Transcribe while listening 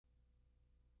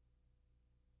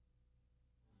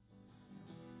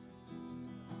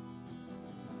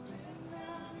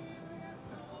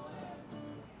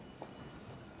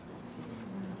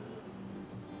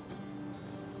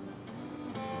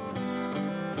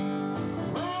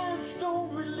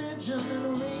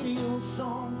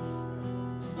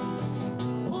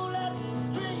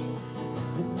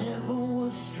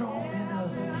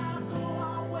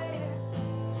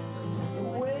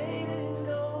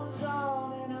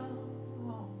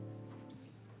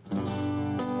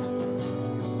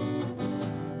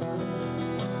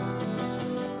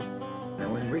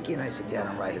Ricky and I sit down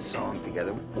and write a song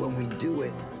together, when we do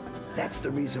it, that's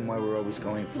the reason why we're always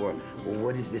going for, well,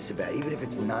 what is this about? Even if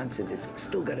it's nonsense, it's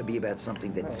still got to be about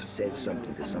something that says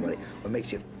something to somebody or makes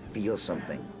you feel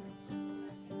something.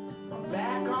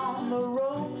 Back on the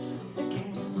ropes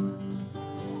again.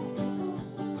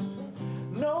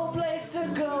 No place to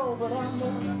go, but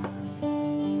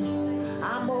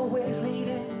I'm always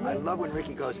leading. I love when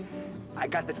Ricky goes, I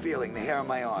got the feeling, the hair on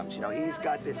my arms. You know, he's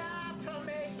got this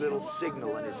little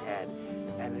signal in his head,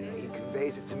 and he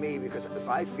conveys it to me because if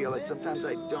I feel it, sometimes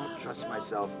I don't trust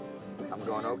myself. I'm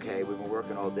going, okay, we've been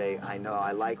working all day. I know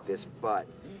I like this, but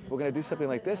we're going to do something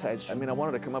like this. I mean, I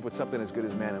wanted to come up with something as good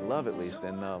as Man in Love, at least,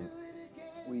 and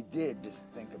we did just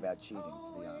think about cheating,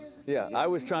 to be honest. Yeah, I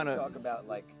was trying to talk about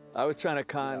like. I was trying to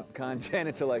con Jen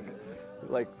into like,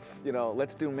 you know,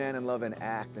 let's do Man in Love and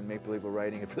act and make believe we're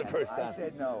writing it for the first time. I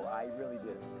said no. I really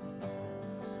did.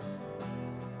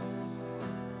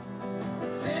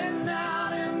 Sitting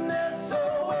down in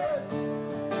SOS.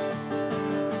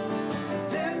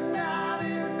 Sitting down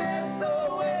in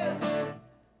SOS.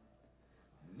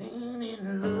 Man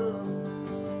in love.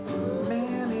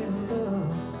 Man in love.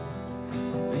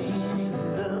 Man in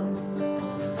love.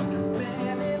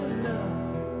 Man in love.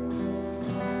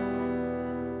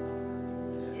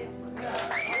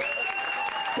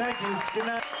 Thank you. Good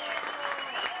night.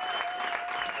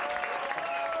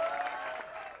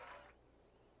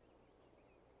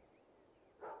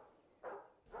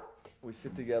 We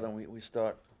sit together and we just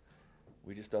start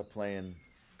playing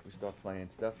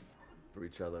stuff for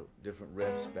each other, different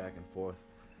riffs back and forth,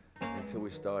 until we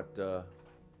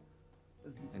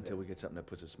get something that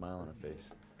puts a smile on our face.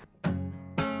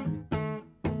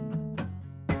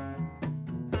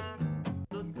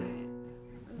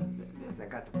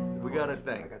 We got a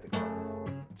thing. I got the chorus.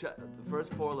 The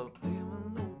first four little.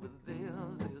 Over there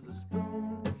is a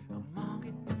spoon, a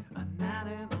monkey, a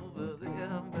nighting over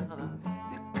there.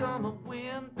 Come a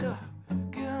winter,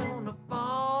 get on the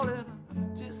fall,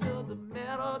 just so the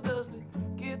metal dusty,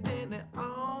 get in there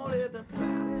all at the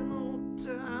riding on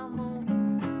time on.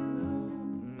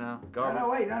 No, no,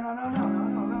 wait,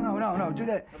 no, do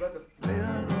that. How about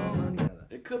the?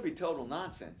 It could be total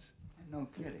nonsense. No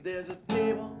kidding. There's a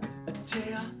table, a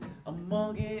chair, a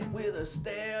monkey with a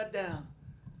stare down.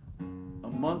 A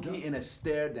monkey and a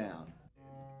stare down.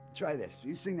 Try this.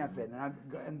 You sing that bit, and I'll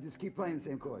go and just keep playing the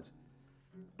same chords.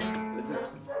 Listen.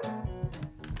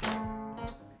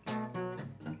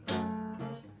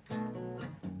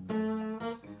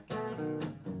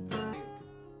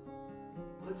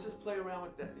 Let's just play around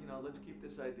with that. You know, let's keep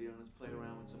this idea and let's play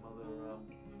around with some other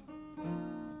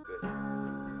bit.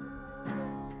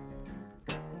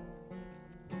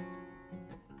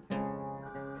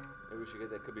 Maybe we should get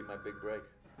that. Could be my big break.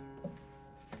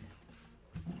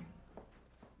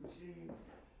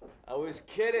 I was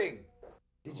kidding.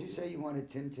 Did you say you wanted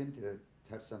Tim to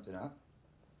touch something up?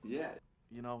 Yeah.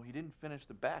 You know, he didn't finish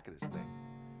the back of this thing.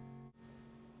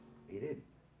 He did.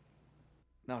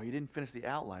 No, he didn't finish the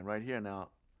outline right here now.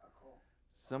 Oh, cool.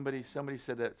 Somebody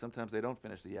said that sometimes they don't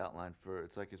finish the outline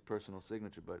it's like his personal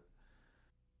signature, but.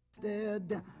 Stare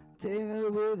down, tail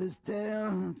with his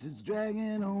tail, just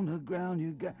dragging on the ground.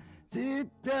 You got sit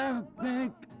down,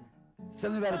 think.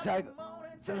 Something about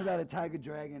a tiger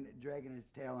dragging his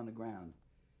tail on the ground.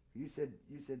 You said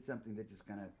something that just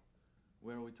kind of.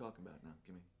 Where are we talking about now?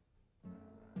 Give me.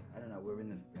 I don't know. We're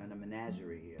in a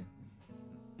menagerie here.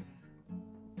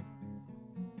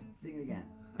 Sing it again.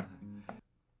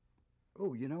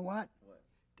 Oh, you know what? What?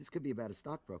 This could be about a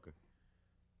stockbroker.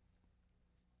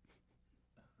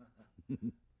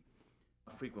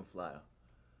 A frequent flyer.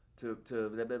 To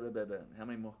blah, blah, blah, blah, blah. How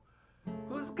many more?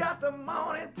 Who's got the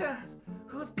morning times?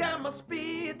 Who's got my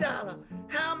speed dialer?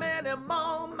 How many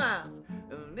more miles?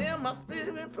 And then my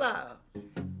speeding flyer.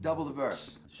 Double the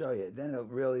verse. Show you. Then it'll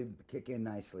really kick in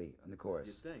nicely on the chorus.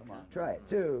 You think? Come on, try it.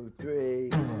 2, 3.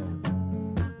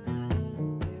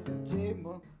 There's a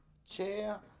table,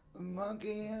 chair, a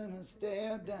monkey, and a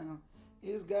stare down.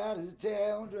 He's got his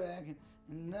tail dragging,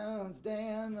 and now it's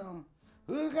staying on.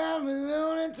 Who's got me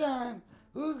running time?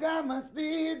 Who's got my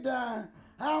speed dial?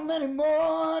 How many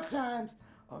more times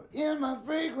are in my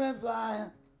frequent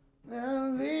flyer? Then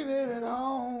I'll leave it at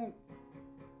home.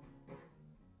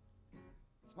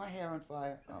 Is my hair on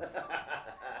fire? Oh.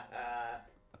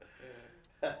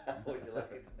 What would you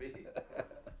like it to be?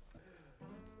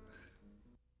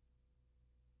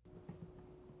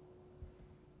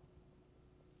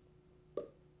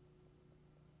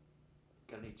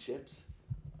 Got any chips?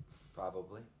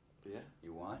 Probably. Yeah.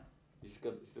 You want? You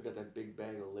still got that big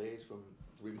bag of Lay's from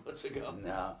 3 months ago?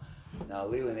 No,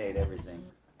 Leland ate everything.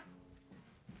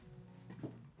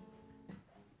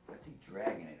 What's he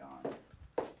dragging it on?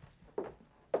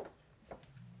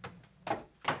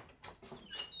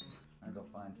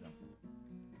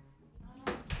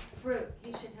 Fruit.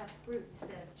 He should have fruit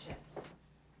instead of chips.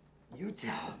 You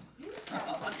tell him. You tell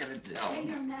him. I'm not gonna tell And him.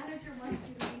 your manager wants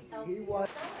you to eat healthy. He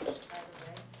wants. By the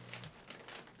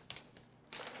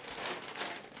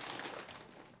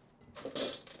way.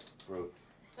 Fruit.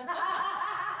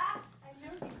 I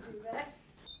knew you'd do that.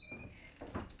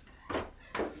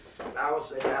 I will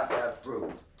say you have to have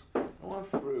fruit. I want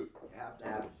fruit. You have to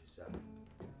have it yourself.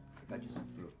 I got you some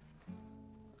fruit.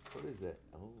 What is that?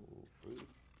 Oh, fruit.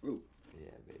 Fruit.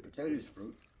 Yeah, baby. Potatoes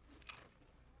fruit.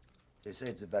 They say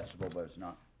it's a vegetable, but it's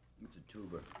not. It's a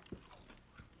tuber.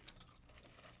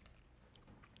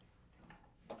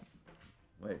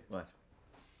 Wait, what?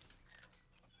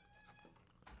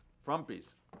 Frumpies.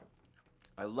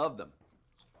 I love them.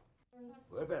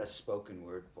 What about a spoken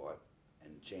word part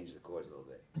and change the chords a little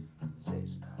bit? Say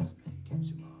it's not me, keeps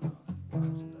you on.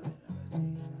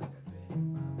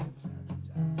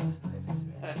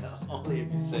 Only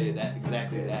if you say that,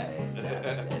 exactly that.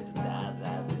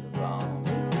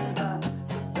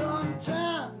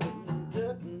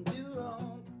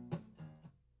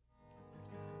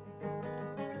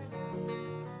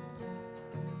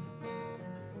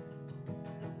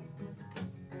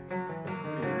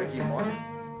 Ricky Martin?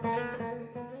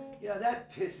 You know,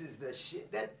 that pisses the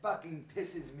shit. That fucking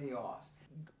pisses me off.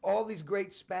 All these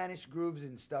great Spanish grooves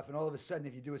and stuff, and all of a sudden,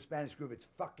 if you do a Spanish groove, it's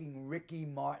fucking Ricky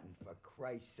Martin, for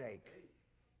Christ's sake.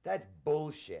 That's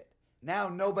bullshit. Now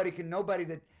nobody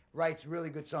that writes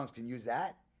really good songs can use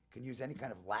that, can use any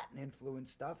kind of Latin influence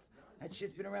stuff. That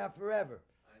shit's been around forever.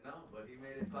 I know, but he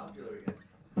made it popular again.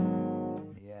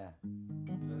 Yeah.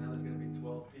 So now there's gonna be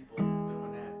 12 people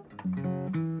doing that.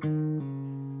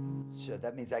 Sure,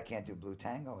 that means I can't do Blue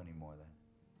Tango anymore then.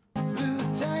 Blue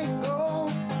Tango.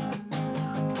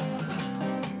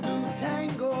 Blue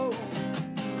Tango.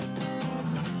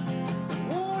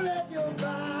 Won't let your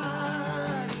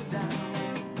body down.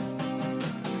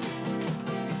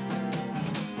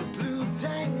 The Blue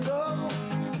Tango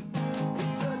is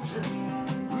such a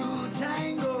blue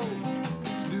tango.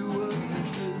 It's bluer than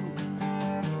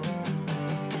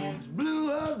blue. It's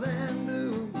bluer than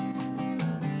blue.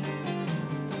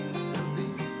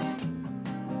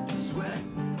 Sweat,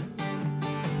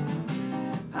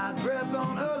 hot breath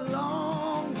on her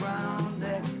long brown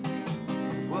neck.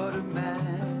 What a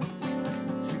man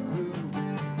she grew.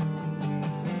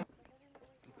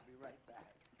 We'll be right back.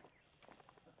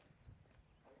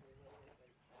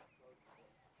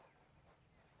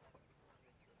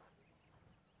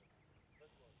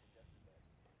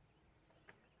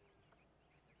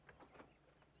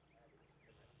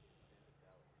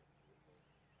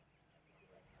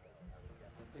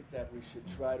 I think that we should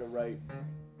try to write.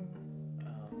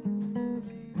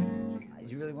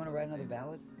 You really want to write another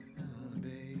ballad?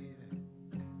 Baby,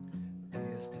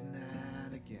 taste the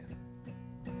night again.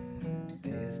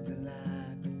 Taste the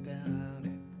light down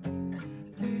it.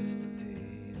 Taste the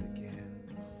days again.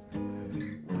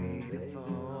 Waiting for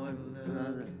your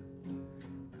brother.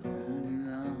 Holding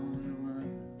on to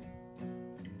one.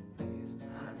 Taste the I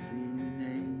see your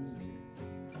name.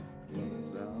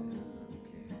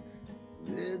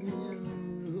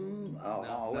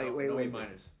 Oh, wait. No E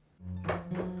minors.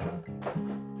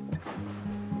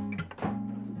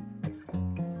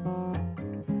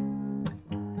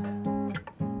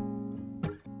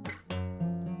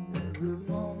 Every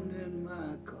morning,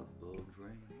 my cup of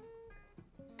rain.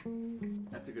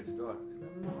 That's a good start.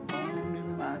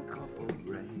 Morning, my cup of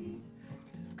rain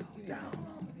has gone down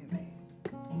on me.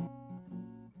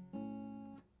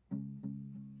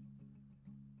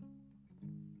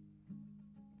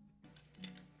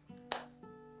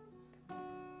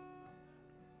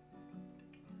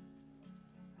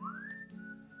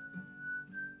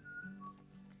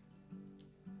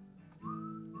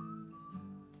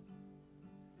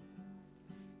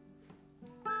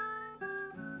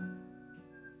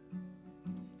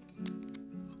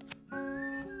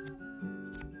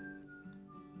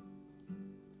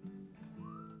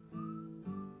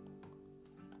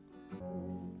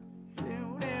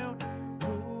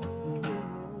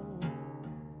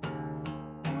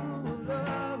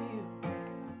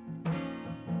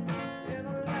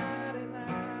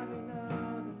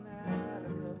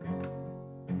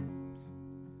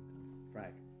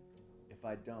 Frank, if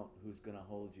I don't, who's gonna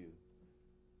hold you?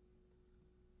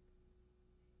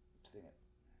 Sing it.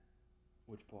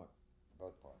 Which part?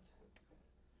 Both parts.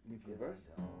 You mean for the verse?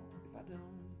 If I don't,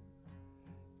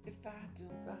 if I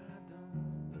don't.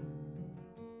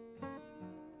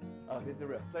 Oh, here's the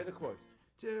riff. Play the chords.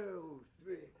 2,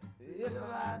 3. If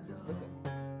I don't. Listen.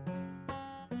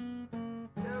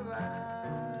 If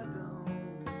I don't.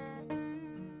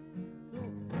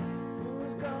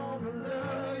 Who's gonna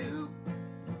love you?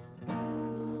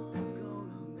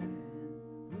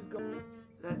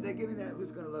 They're giving that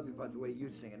 "Who's Gonna Love You" part the way you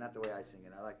sing it, not the way I sing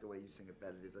it. I like the way you sing it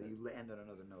better. It's like you land on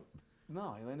another note.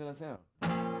 No, he landed on sound. Who's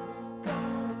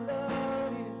gonna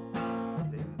love you?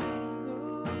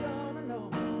 Who's gonna know?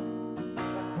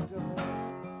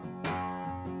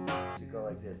 Should go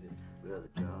like this. Well, the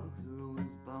dogs are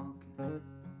always barking, and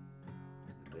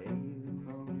the baby's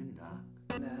moaning knock.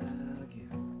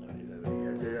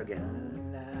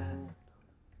 Again.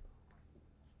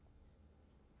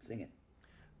 Sing it.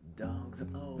 Dogs are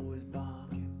always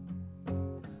barking.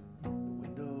 The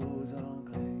windows are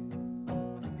glazed.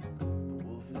 The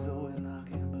wolf is always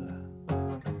knocking, but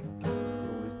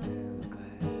always tearing the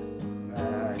glass.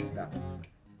 Alright, stop.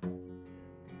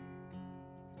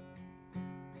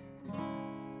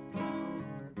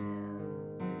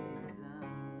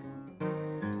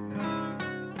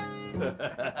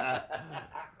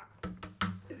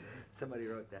 Somebody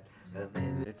wrote that.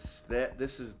 It's that.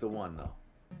 This is the one though.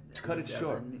 Cut it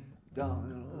short.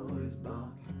 Dogs are always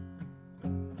barking.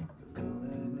 The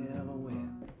coolers never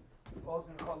win. Paul's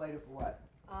gonna call later for what?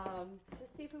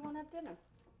 Just see if we want to have dinner.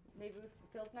 Maybe if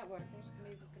Phil's not working,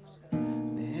 maybe we can all go.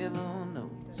 Never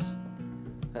knows.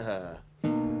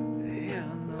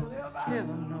 Heaven knows.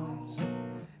 Heaven knows.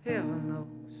 Heaven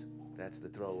knows. That's the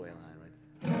throwaway line right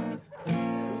there.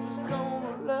 Who's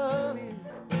gonna love you?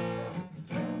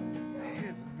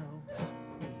 Heaven knows.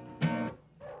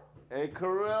 Hey,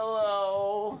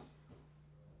 Carillo.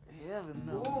 Heaven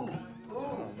knows.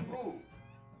 Ooh.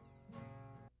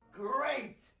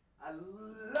 Great! I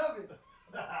love it!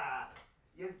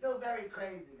 You're still very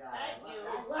crazy, guys. Thank you. I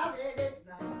love it. It's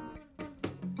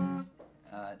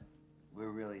nice.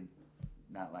 We're really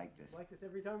not like this. Like this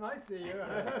every time I see you.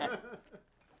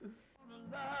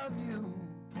 Love you.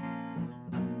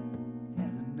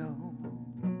 Heaven knows.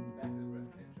 Back to the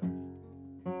riff,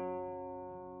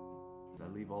 I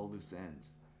leave all loose ends.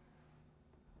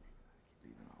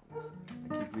 I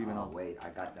keep leaving all. Wait, I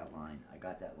got that line.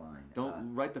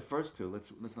 Don't write the first two.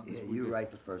 Let's not. Yeah, you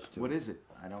write the first two. What is it?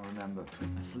 I don't remember.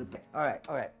 I slipped. All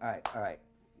right.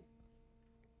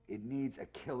 It needs a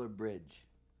killer bridge.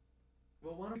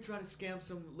 Well, why don't we try to scam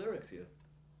some lyrics here?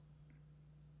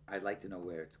 I'd like to know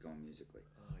where it's going musically.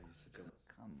 Oh, you're such a.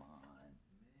 Come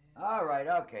on. All right.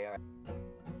 Okay. All right.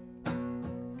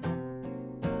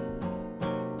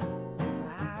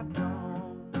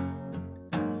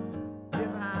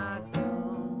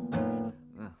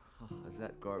 Is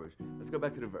that garbage? Let's go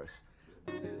back to the verse.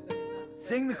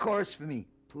 Sing the chorus for me,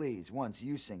 please. Once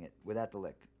you sing it without the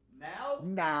lick. Now?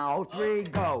 Now, three,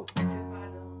 go. If I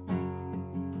don't.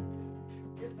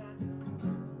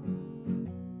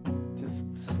 Just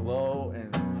slow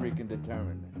and freaking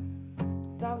determined.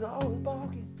 Dogs are always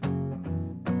barking,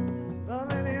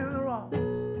 running in the rocks.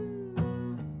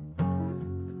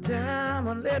 The time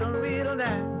a little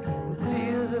down,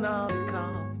 tears and all the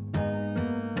calm.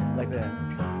 Like that.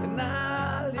 And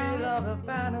I lit up and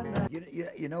found a night.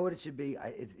 You know what it should be?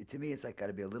 To me, it's like got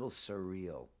to be a little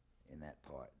surreal in that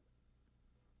part.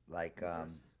 Like,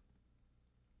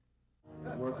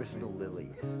 Work with the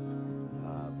Lilies.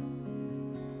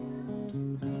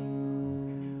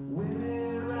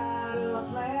 Winnie Ryder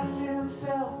plants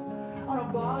himself on a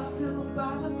bar stool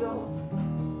by the door,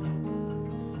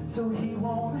 so he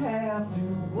won't have to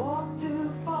walk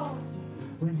too far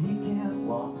when he can't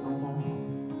walk no more.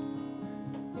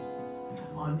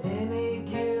 On any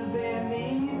given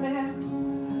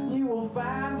evening, you will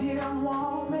find him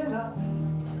warming up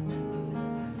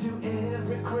to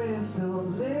every crystal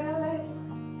lily,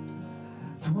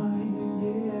 20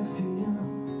 years too young.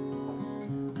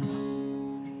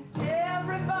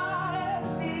 Everybody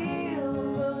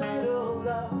steals a little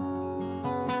love.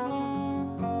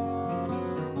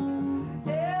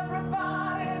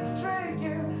 Everybody's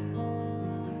drinking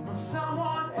from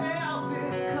someone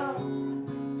else's cup.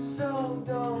 So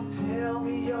don't tell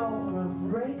me you're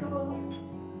unbreakable,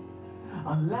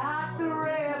 unlike the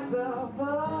rest of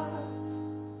us.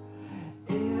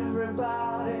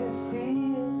 Everybody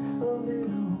steals a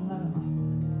little love.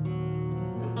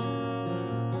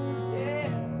 Yeah.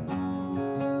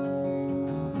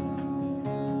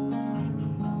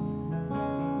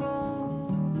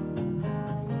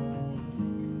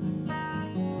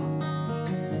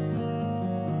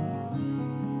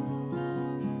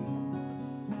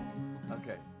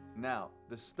 Okay, now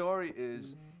the story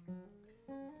is.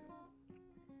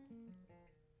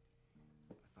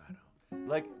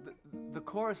 Like, the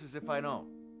chorus is If I Don't.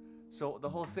 So the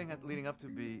whole thing leading up to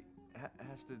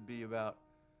has to be about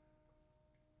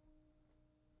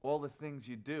all the things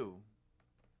you do,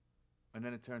 and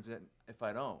then it turns out, if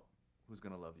I don't, who's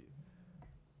gonna love you?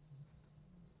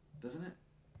 Doesn't it?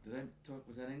 Did I talk,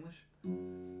 was that English?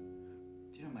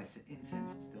 Do you know my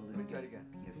incense still Let me try it again.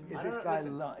 Is I this don't- guy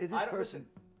listen, is this I don't- person?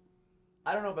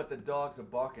 I don't know about the dogs are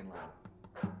barking loud.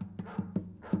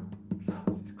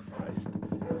 Jesus Christ.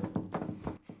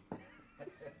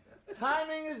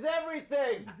 Timing is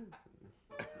everything!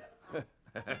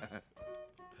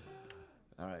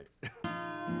 All right.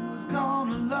 Who's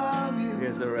gonna love you?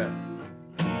 Here's the riff.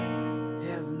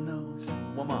 Heaven knows.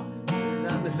 One more.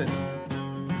 Now listen.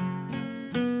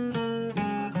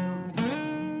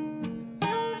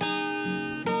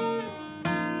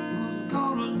 Who's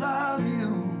gonna love you?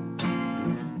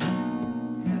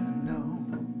 Heaven knows.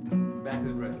 Back to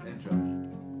the riff. Intro.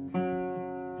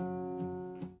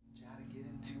 Try to get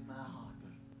into my heart,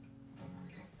 but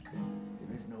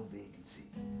there is no vacancy.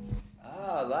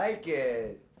 Ah, I like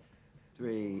it.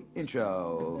 3,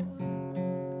 intro.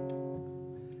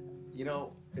 You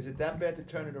know, is it that bad to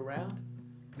turn it around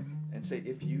and say,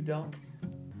 if you don't?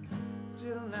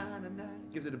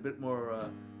 Gives it a bit more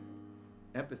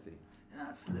empathy. And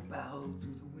I slip out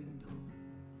through the window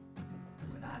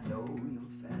when I know you're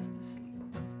fast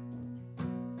asleep.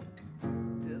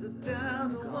 To the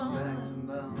towns of Come one. back to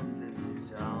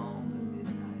mountains on the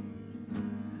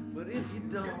midnight. But if you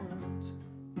don't,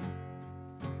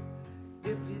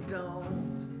 if you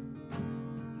don't.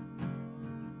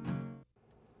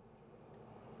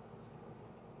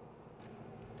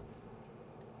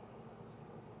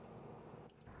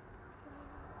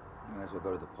 You might as well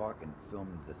go to the park and film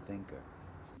The Thinker.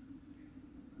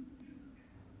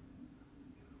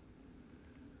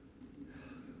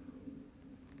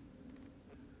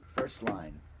 First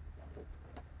line.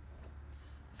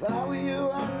 If I were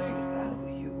you, I'd leave. If I were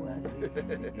you, I'd leave.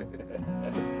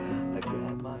 I'd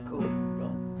grab my coat and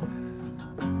run.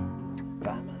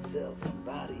 Find myself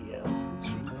somebody else to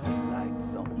treat me like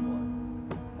someone.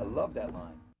 I love that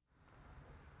line.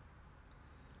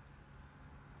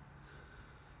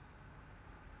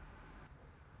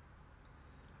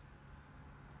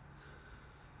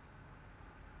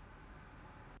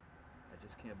 That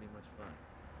just can't be much fun.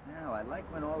 No, I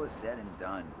like when all is said and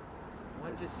done. Why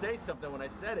didn't you say something when I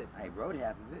said it? I wrote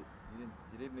half of it.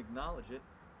 You didn't acknowledge it.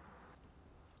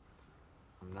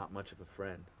 I'm not much of a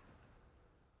friend.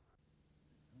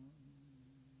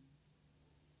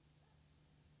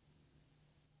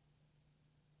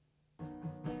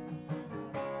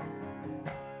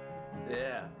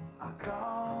 Yeah. I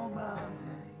call my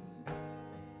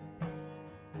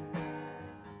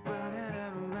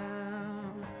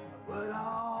name, but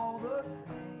all the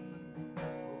same,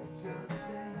 won't you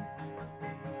say?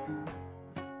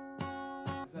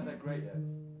 It's not that great yet.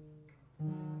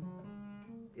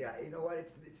 Yeah, you know what?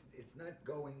 It's not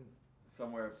going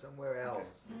somewhere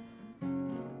else.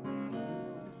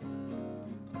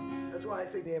 That's why I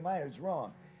say the A minor is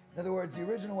wrong. In other words, the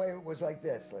original way was like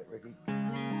this, like Ricky.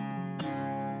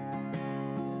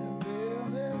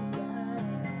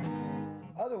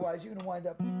 Otherwise, you're gonna wind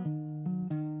up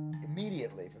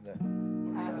immediately from the.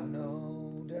 I don't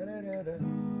know. Da, da, da, da,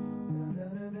 da, da,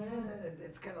 da, da.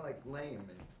 It's kind of like lame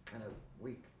and it's kind of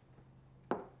weak.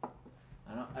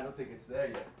 I don't think it's there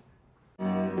yet.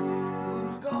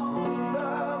 Who's gonna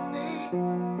love me? I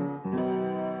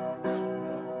don't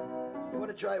know. You want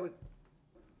to try with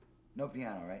no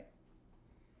piano, right?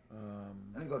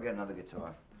 Let me go get another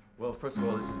guitar. Well, first of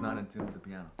all, this is not in tune with the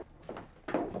piano.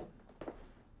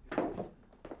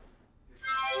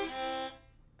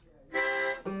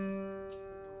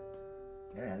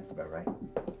 Yeah, that's about right.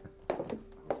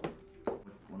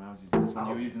 When I was using this one,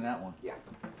 you Oh. were using that one. Yeah,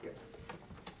 good.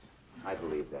 I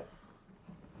believe that.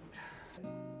 Huh?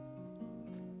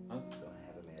 Don't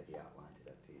have him add the outline to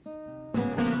that piece.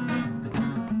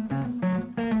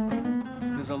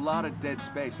 There's a lot of dead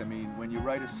space. I mean, when you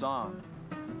write a song,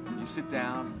 you sit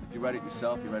down. If you write it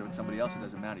yourself, you write it with somebody else, it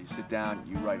doesn't matter. You sit down,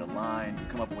 you write a line, you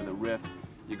come up with a riff,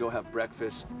 you go have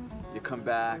breakfast, you come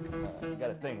back. You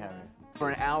got a thing, haven't you? For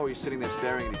an hour, you're sitting there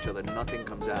staring at each other, nothing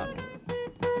comes out.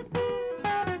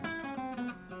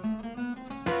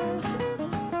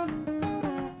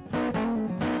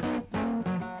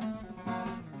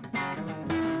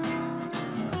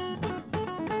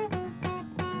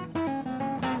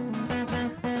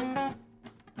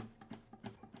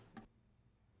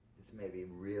 This may be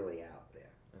really out there.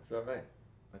 That's all right.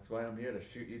 That's why I'm here, to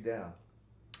shoot you down.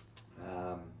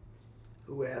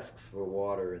 Who asks for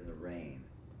water in the rain?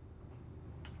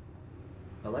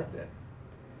 I like that.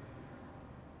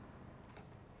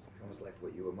 It's almost like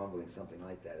what you were mumbling, something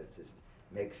like that. It just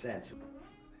makes sense.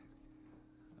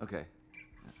 Okay.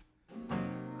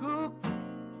 Who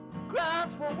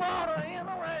cries for water in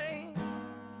the rain?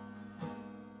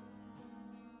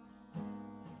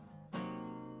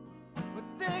 When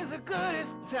things are good,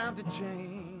 it's time to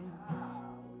change.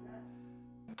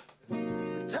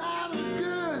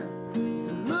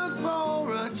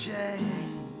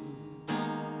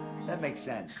 that makes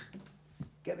sense.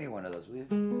 Get me one of those, will you?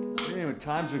 When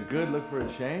times are good, look for a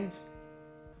change.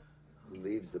 Who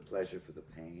leaves the pleasure for the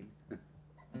pain? Who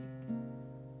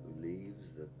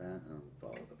leaves the bound for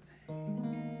the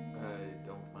pain? I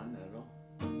don't mind that at all.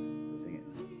 Sing it.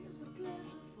 Leaves the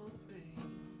pleasure for the pain.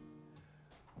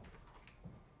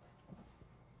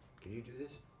 Can you do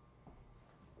this?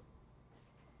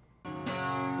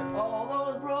 To all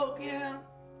those broken,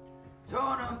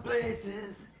 Torn up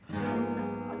places I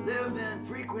lived and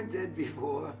frequented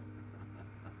before.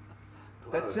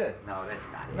 That's it. No, that's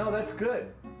not it. No, that's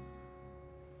good.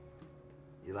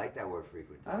 You like that word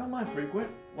frequent? I don't mind frequent.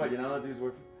 What, you know how to use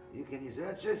word? You can use it.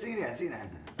 Let's just sing it. Sing it.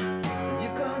 When you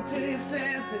come to your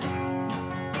senses,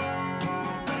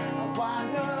 I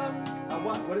wind up.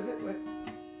 What is it? Wait.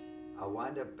 I'll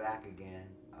wind up back again.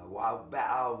 I'll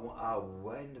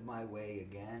wind my way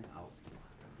again.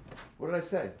 What did I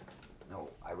say? No,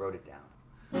 I wrote it down.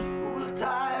 We'll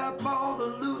tie up all the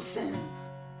loose ends,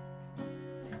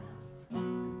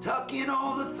 tuck in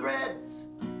all the threads,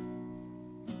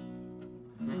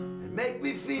 and make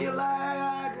me feel like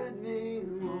I could be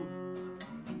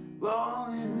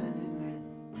born in many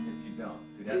If you don't.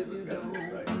 See, that's what's got to be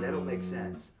right. That'll make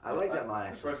sense. I like that line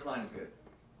The actually. first line is good.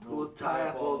 We'll tie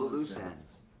up all the loose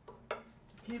ends.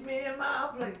 Keep me in my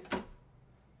place.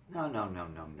 No.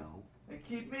 And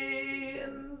keep me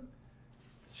in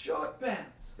short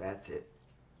pants. That's it.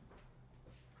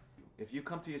 If you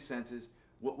come to your senses,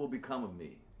 what will become of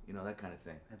me? You know, that kind of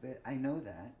thing. I know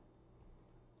that.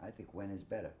 I think when is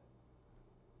better.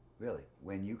 Really,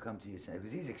 when you come to your senses,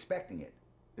 because he's expecting it.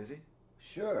 Is he?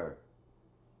 Sure.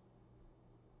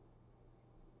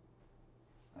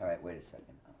 All right, wait a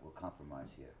second. We'll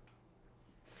compromise here.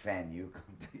 Fan, you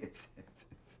come to your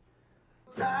senses.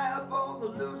 Tie up all the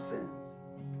loose ends.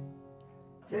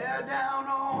 Tear down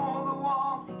all the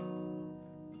walls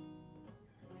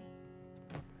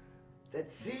that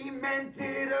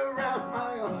cemented around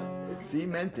my heart.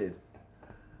 Cemented.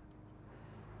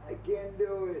 I can't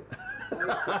do it.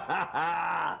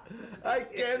 I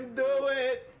can do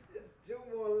it. Just 2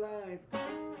 more lines.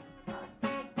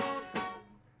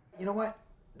 You know what?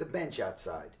 The bench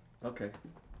outside. Okay.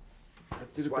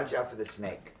 Just watch out for the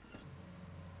snake.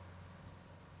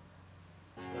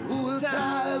 Who will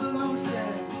tie the loose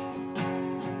ends?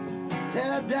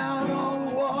 Tear down all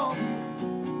the walls.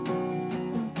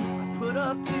 I put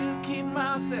up to keep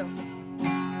myself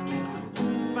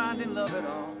finding love at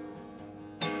all.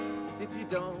 If you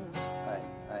don't. All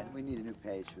right, we need a new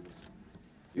page for this.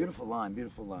 Beautiful line,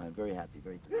 very happy,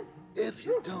 very good. If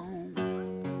you don't.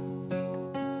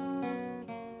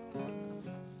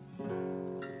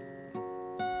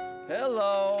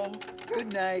 Hello.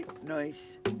 Good night,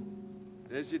 nice.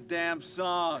 There's your damn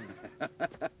song.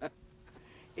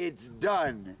 It's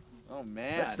done. Oh,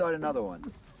 man. Let's start another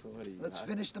one. Let's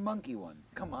finish the monkey one.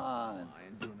 Come on.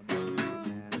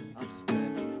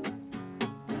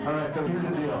 All right, so here's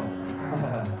the deal.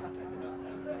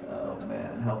 Oh,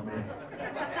 man, help me.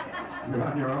 You're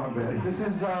on your own, Betty. This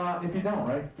is, If You Don't,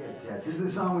 right? Yes. This is the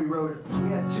song we wrote. We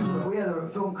had a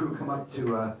film crew come up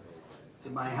to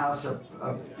my house up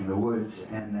in the woods,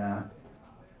 and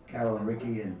Carol and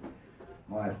Ricky and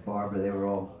my wife Barbara, they were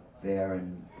all there,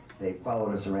 and they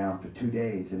followed us around for 2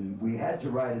 days, and we had to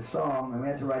write a song, and we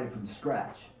had to write it from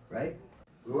scratch, right?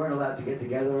 We weren't allowed to get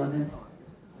together on this.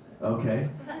 Okay.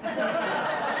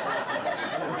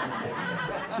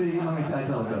 See, let me tell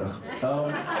it goes.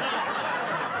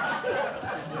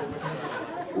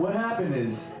 What happened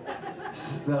is,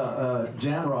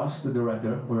 Jan Ross, the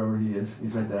director, wherever he is,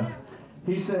 he's right there.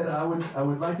 He said, I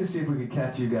would like to see if we could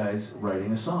catch you guys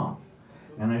writing a song.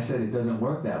 And I said, it doesn't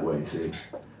work that way, see.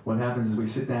 What happens is we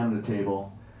sit down at a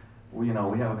table, we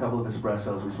have a couple of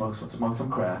espressos, we smoke some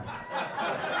crack,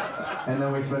 and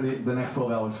then we spend the next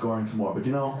 12 hours scoring some more. But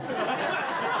you know,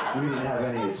 We didn't have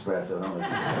any espresso, don't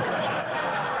listen.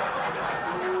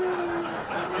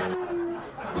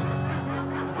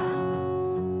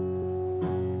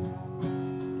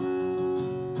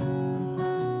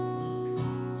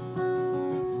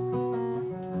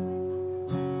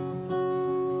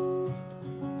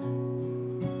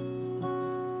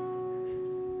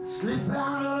 Slip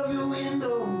out of your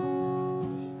window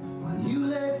while you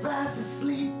lay fast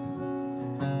asleep.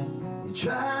 You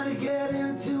try to get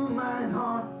into my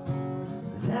heart,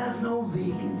 but there's no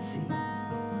vacancy.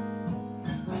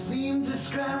 I seem to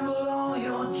scramble all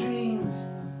your dreams.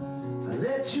 I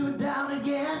let you down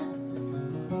again.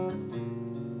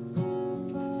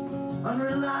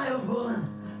 Unreliable, and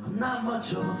I'm not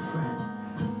much of a friend.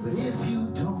 But if you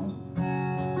don't,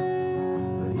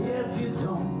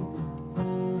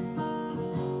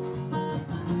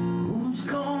 who's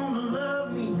gonna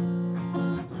love me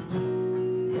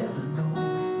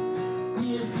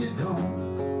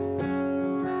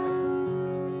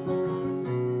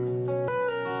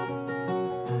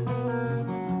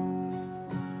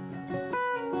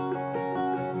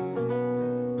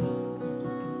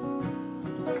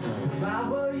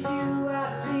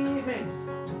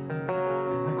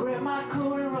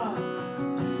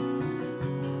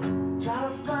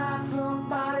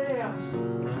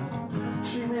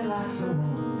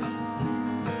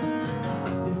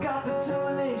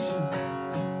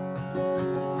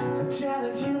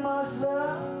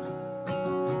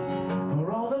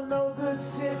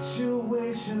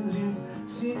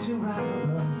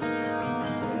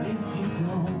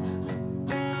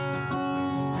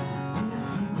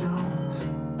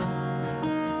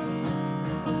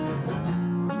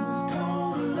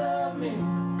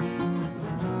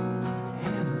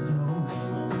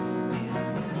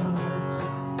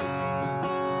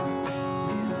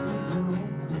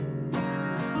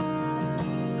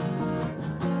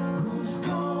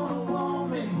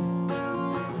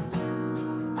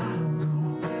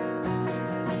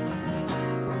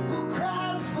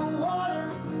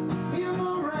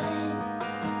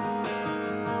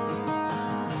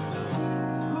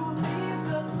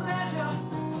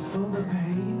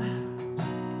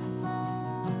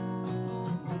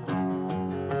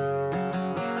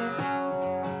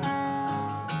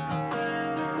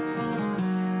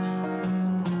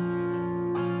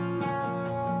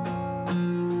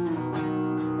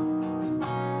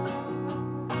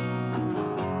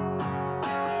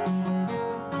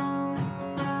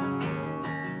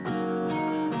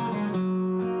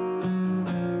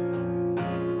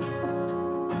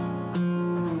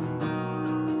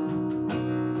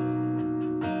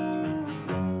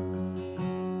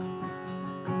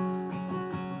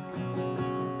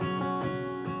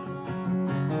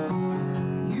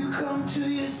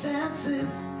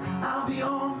chances, I'll be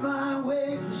on my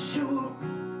way for sure.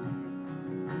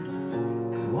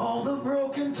 To all the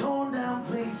broken, torn down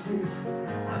places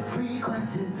I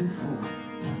frequented before.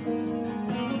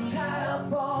 Tie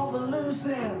up all the loose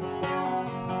ends,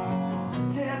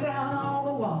 tear down all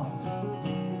the walls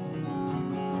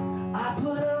I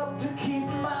put up to keep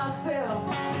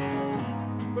myself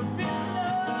from feeling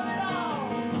love at all.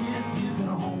 If you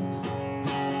don't,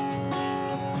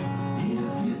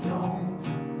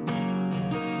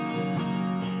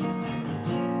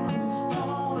 who's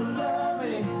gonna love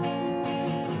me?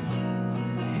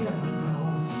 Heaven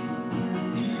knows.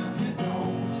 If you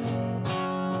don't,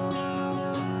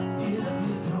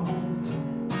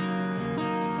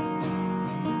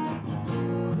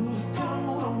 who's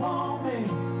gonna want me?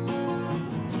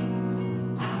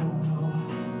 I don't know.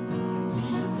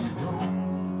 If you don't.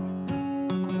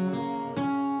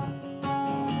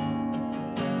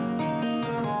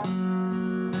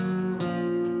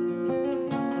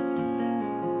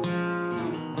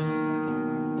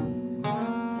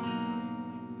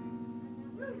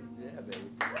 Yeah, baby.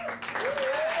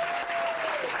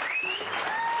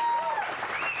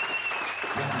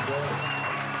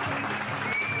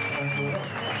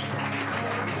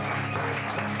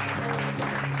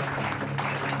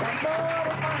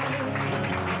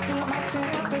 Feel my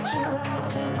temperature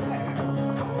rising.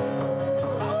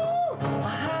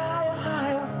 Higher,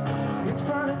 higher, it's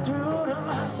burning through to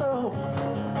my soul.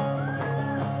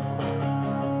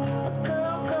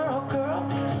 Girl, girl, girl,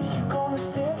 you gonna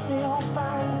set me on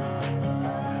fire.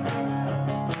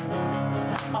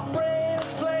 My brain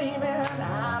is flaming,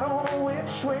 I don't know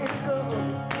which way to go.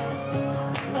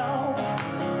 No,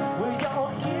 well,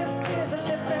 your kisses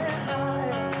lift me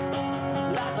higher,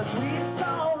 like a sweet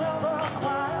song of a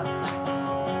choir.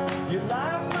 You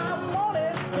like my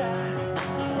morning sky,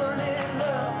 burning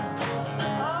love,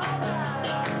 all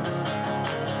right.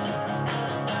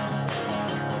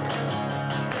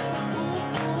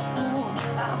 Ooh,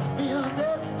 I feel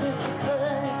that picture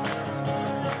pain.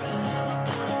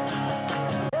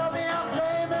 Tell me I'm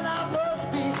flaming, I must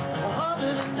be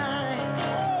 109.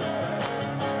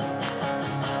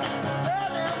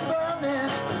 Burning,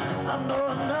 burning, I know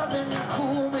nothing can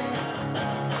cool me.